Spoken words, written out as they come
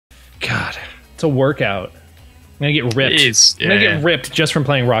God, it's a workout. I'm gonna get ripped. It is, I'm gonna get ripped just from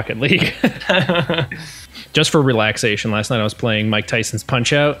playing Rocket League. Just for relaxation. Last night I was playing Mike Tyson's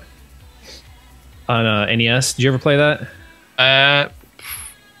Punch Out on NES. Did you ever play that?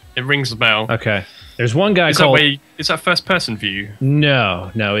 It rings a bell. Okay. There's one guy Is that first person view?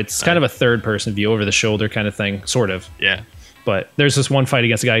 No, it's kind of a third person view, over the shoulder kind of thing, sort of. Yeah. But there's this one fight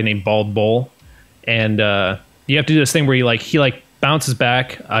against a guy named Bald Bull, and you have to do this thing where he bounces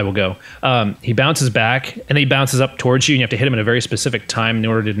back. I will go. He bounces back, and then he bounces up towards you, and you have to hit him in a very specific time in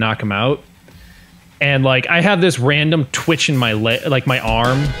order to knock him out. And like I have this random twitch in my my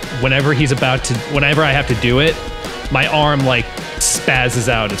arm whenever I have to do it, my arm like spazzes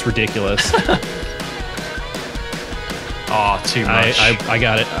out. It's ridiculous. Oh, too much. I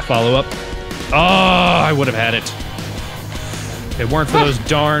got it. Follow up. Oh, I would have had it. If it weren't for those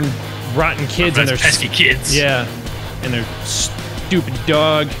darn rotten kids and their pesky kids. Yeah, and their stupid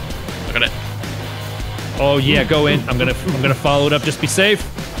dog. Look at it. Oh yeah, go in. I'm gonna follow it up. Just be safe.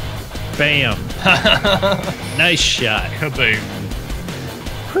 Bam. Nice shot. Kaboom.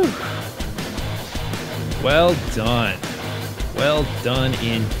 Whew. Well done. Well done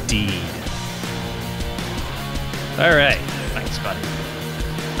indeed. All right. Thanks, buddy.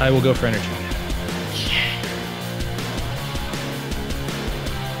 I will go for energy. Yeah.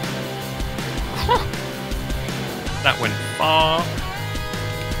 That went far.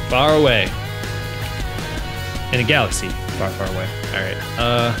 Far away. In a galaxy. Far, far away. All right.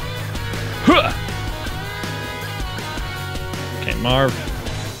 Okay, Marv.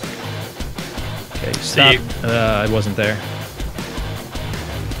 Okay, stop. I wasn't there.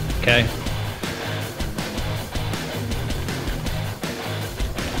 Okay.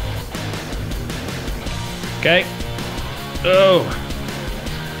 Okay. Oh.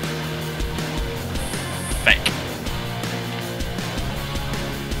 Fake.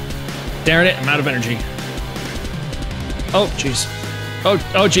 Darn it, I'm out of energy. Oh, jeez. Oh,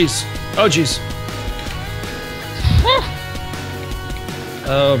 jeez. Oh, jeez.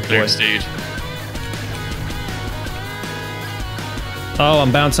 Oh, boy. Thanks, dude. Oh,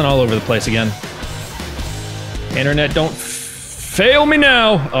 I'm bouncing all over the place again. Internet, don't fail me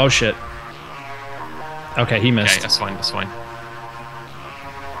now. Oh, shit. Okay, he missed. Okay, that's fine, that's fine.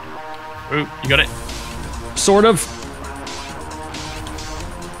 Ooh, you got it. Sort of.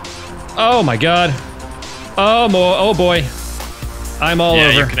 Oh, my God. Oh, boy. I'm all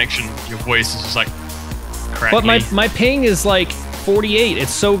over. Your connection, your voice is just like crackly. But my ping is like 48.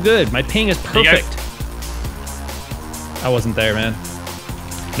 It's so good. My ping is perfect. I wasn't there, man.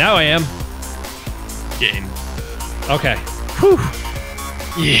 Now I am. Get in. Okay. Whew.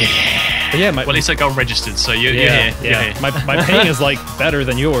 Yeah. But yeah, well, at least I got registered, so you're here. Yeah. You're here. My ping is like better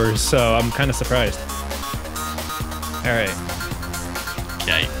than yours, so I'm kind of surprised. All right.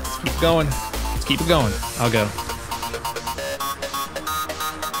 Okay. Let's keep going. Let's keep it going. I'll go.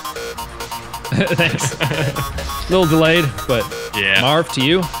 Thanks. A little delayed, but yeah. Marv, to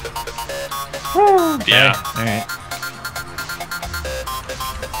you. Okay. Yeah. All right.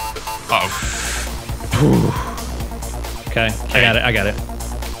 Uh-oh. Okay. I got it.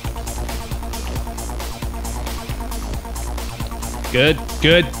 Good.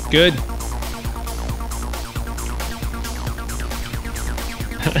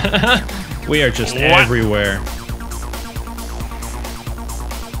 We are just everywhere.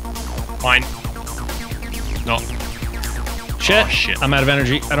 Fine. No. Shit. Oh, shit. I'm out of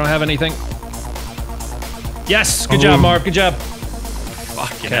energy. I don't have anything. Yes. Good job, Marv. Good job.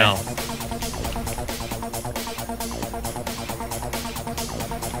 Fucking hell.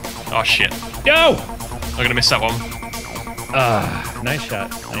 Oh, shit. Go! I'm gonna miss that one. Nice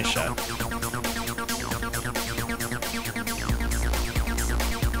shot. Nice shot.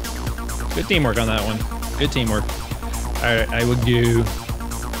 Good teamwork on that one. Good teamwork. Alright, I will do...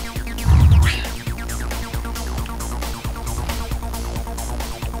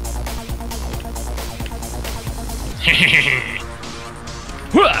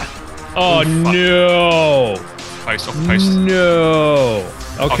 Oh, no! Post off post. No!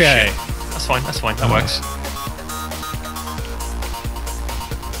 Okay. Oh, shit. That's fine, that's fine. That works.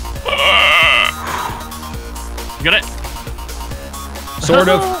 You got it? Sort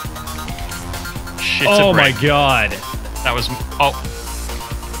of. Shit. Oh my god. That was... Oh.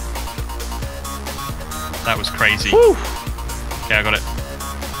 That was crazy. Whew. Okay, I got it.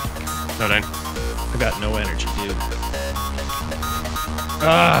 No, don't. I got no energy, dude.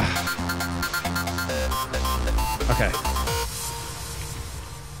 Okay.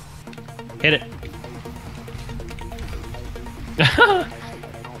 Hit it.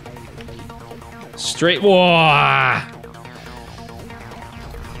 Straight. Whoa.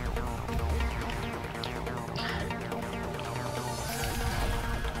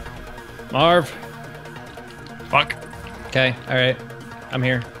 Marv. Fuck. Okay, alright. I'm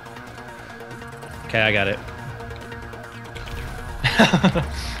here. Okay, I got it.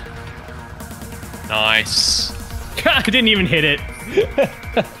 Nice. I didn't even hit it.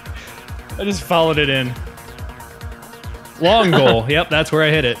 I just followed it in. Long goal. Yep, that's where I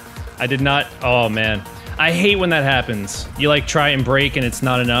hit it. I did not. Oh, man. I hate when that happens. You, like, try and break and it's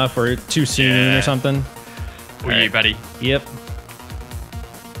not enough or too soon or something. Who are you, buddy? Yep.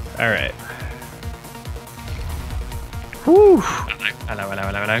 All right. Whew. Hello, hello,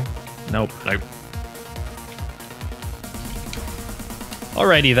 hello, hello. Nope. Nope.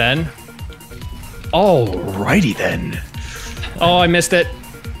 Alrighty then. Alrighty then. Oh, I missed it.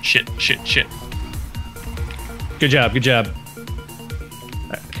 Shit, shit, shit. Good job, good job.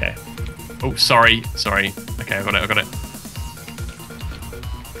 Okay. Oh, sorry, sorry. Okay, I got it, I got it.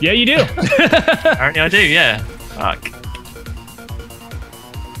 Yeah, you do. Apparently I do, yeah. Fuck.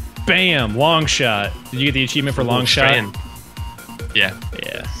 Bam, long shot. Did you get the achievement for long shot? In. Yeah.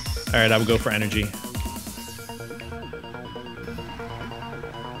 Yeah. All right, I will go for energy.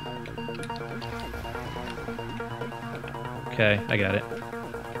 Okay, I got it.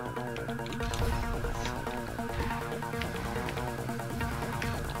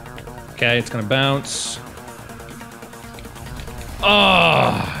 Okay, it's gonna bounce.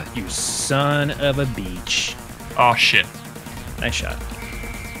 Oh, you son of a beach. Oh, shit. Nice shot.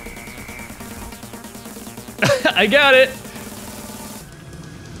 I got it.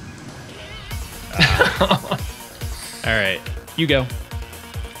 All right, you go.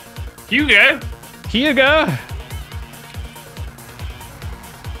 You go. Here you go.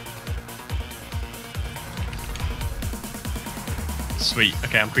 Sweet.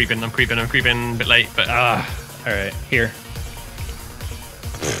 Okay, I'm creeping, I'm creeping, I'm creeping. A bit late, but... All right, here.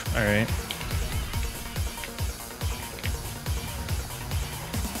 All right.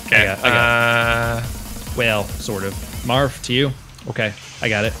 Okay, I got it. Well, sort of. Marv, to you. Okay, I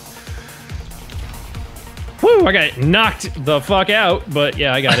got it. Woo, I got knocked the fuck out, but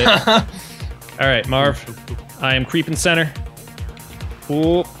yeah, I got it. All right, Marv. I am creeping center.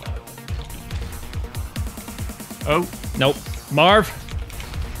 Ooh. Oh. Nope. Marv.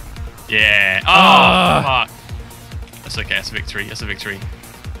 Yeah. Oh, fuck. That's okay, that's a victory, that's a victory.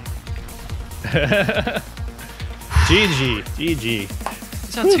 GG. GG.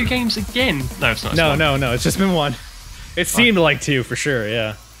 Is that 2 games again? No, it's not. No, it's just been 1. It seemed like 2 for sure,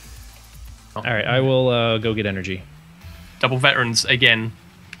 yeah. Oh. All right, I will go get energy. Double veterans again.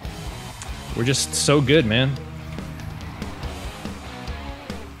 We're just so good, man.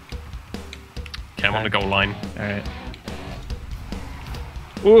 Okay, I'm on the goal line. All right.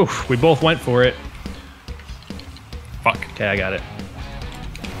 Oof, we both went for it. Fuck. Okay, I got it.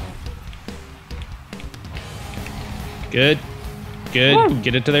 Good. Good. Woo.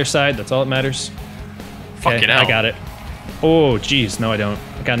 Get it to their side. That's all that matters. Fucking hell. I got it. Oh, jeez. No, I don't.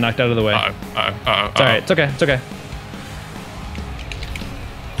 I got knocked out of the way. Uh-oh, uh-oh, uh-oh. It's all right. It's okay. It's okay.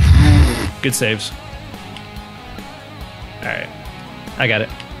 Good saves. All right. I got it.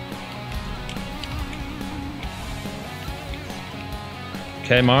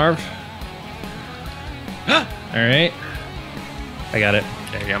 Okay, Marv. All right. I got it.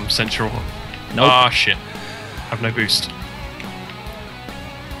 Okay, I'm central. Nope. Ah, shit. I have no boost.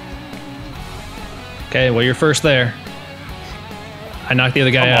 Okay, well, you're first there. I knocked the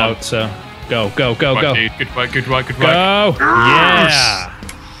other guy Come on. out, so go, go, go, Right, go. dude. Good work, good work, good work. Go! Yes! Yeah!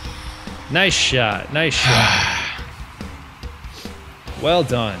 Nice shot, nice shot. Well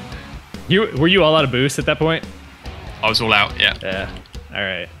done. Were you all out of boost at that point? I was all out, yeah. Yeah. All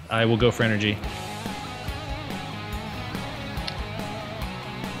right, I will go for energy.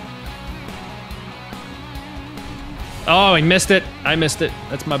 Oh, I missed it. I missed it.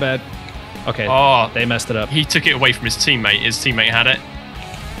 That's my bad. Okay, Oh, they messed it up. he took it away from his teammate. His teammate had it,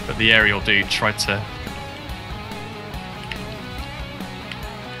 but the aerial dude tried to...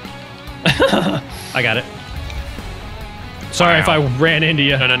 I got it. Sorry if I ran into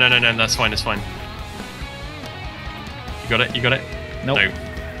you. No, that's fine, that's fine. You got it, you got it? Nope. No.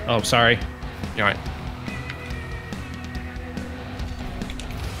 Oh, sorry. You're right.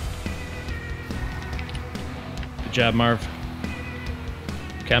 Good job, Marv.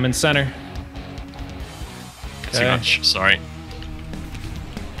 Okay, I'm in center. Too Okay. much, sorry.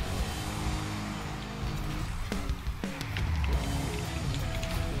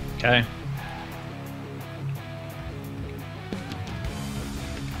 Okay.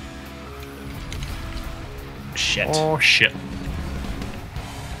 Shit. Oh, shit.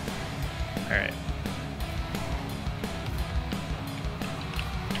 All right.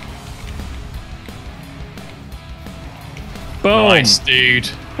 Boom. Nice, dude.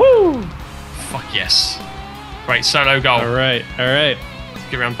 Woo! fuck yes. Great solo goal. All right. All right.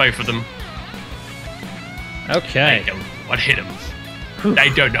 Get around both of them. Okay. There you go. I'd hit them. They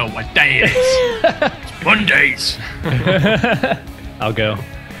don't know what day it is. It's Mondays. I'll go.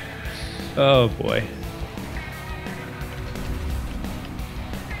 Oh boy.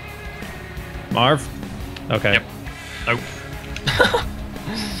 Marv? Okay. Yep. Nope.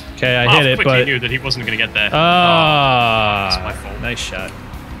 Okay, I hit it, quickly but... knew that he wasn't going to get there. Ah, That's my fault. Nice shot.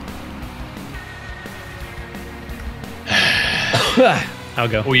 I'll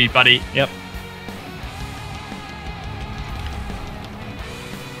go. All you, buddy. Yep.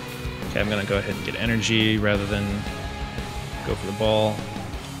 Okay, I'm gonna go ahead and get energy rather than go for the ball.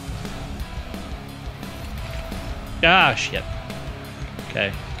 Ah, shit.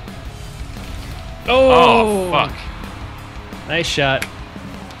 Okay. Oh, fuck. Nice shot.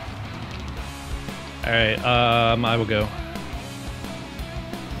 All right, I will go.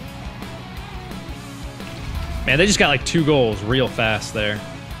 Man, they just got like 2 goals real fast there.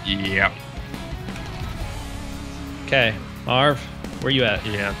 Yep. Okay, Marv, where you at?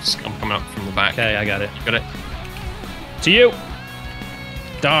 Yeah, I'm coming up from the back. Okay, I got it. You got it? To you.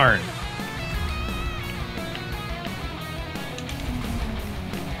 Darn.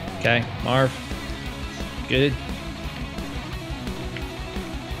 Okay, Marv. Good.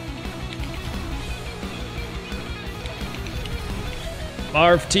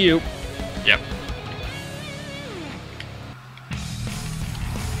 Marv, to you. Yep.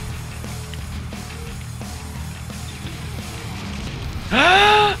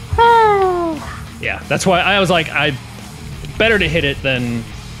 Yeah, that's why I was like, better to hit it than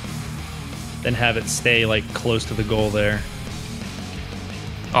have it stay like close to the goal there.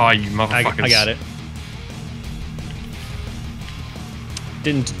 Oh, you motherfuckers. I got it.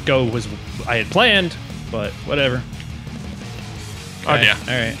 Didn't go as I had planned, but whatever. Oh, yeah. All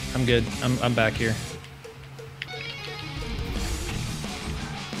right, I'm good. I'm back here.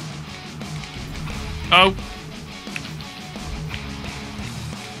 Oh.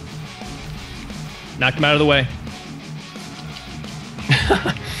 Knocked him out of the way.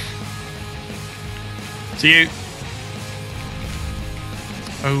 See you.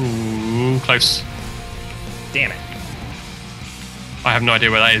 Oh, close. Damn it. I have no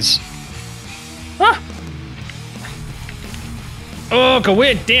idea where that is. Ah! Oh, go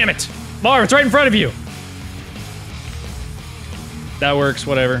in. Damn it. Marv, it's right in front of you. That works,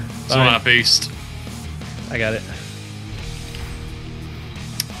 whatever. It's not a boost. I got it.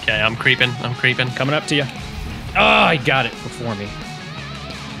 Okay, I'm creeping. Coming up to you. Oh, I got it before me.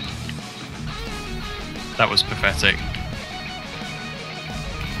 That was pathetic.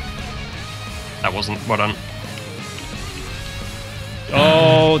 That wasn't. Well done.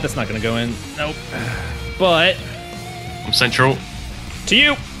 Oh, that's not going to go in. Nope. But... I'm central. To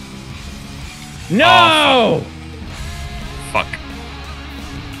you. No! Oh, fuck.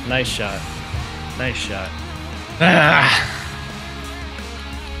 Nice shot. Nice shot. Ah.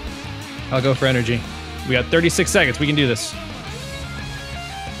 I'll go for energy. We got 36 seconds. We can do this.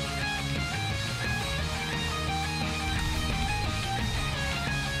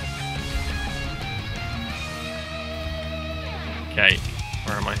 Okay,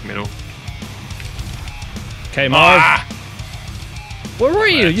 where am I? Middle. Okay, Marv. Ah! Where were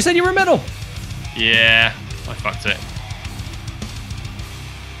you? You said you were middle. Yeah, I fucked it.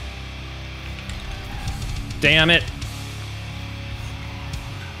 Damn it.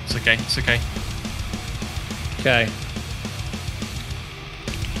 It's okay, it's okay. Okay.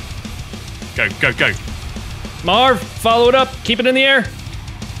 Go, go, go. Marv, follow it up. Keep it in the air.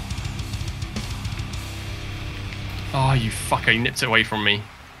 Oh, you fucker, you nipped it away from me.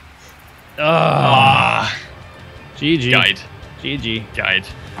 Ah. GG. Guide. GG. Guide.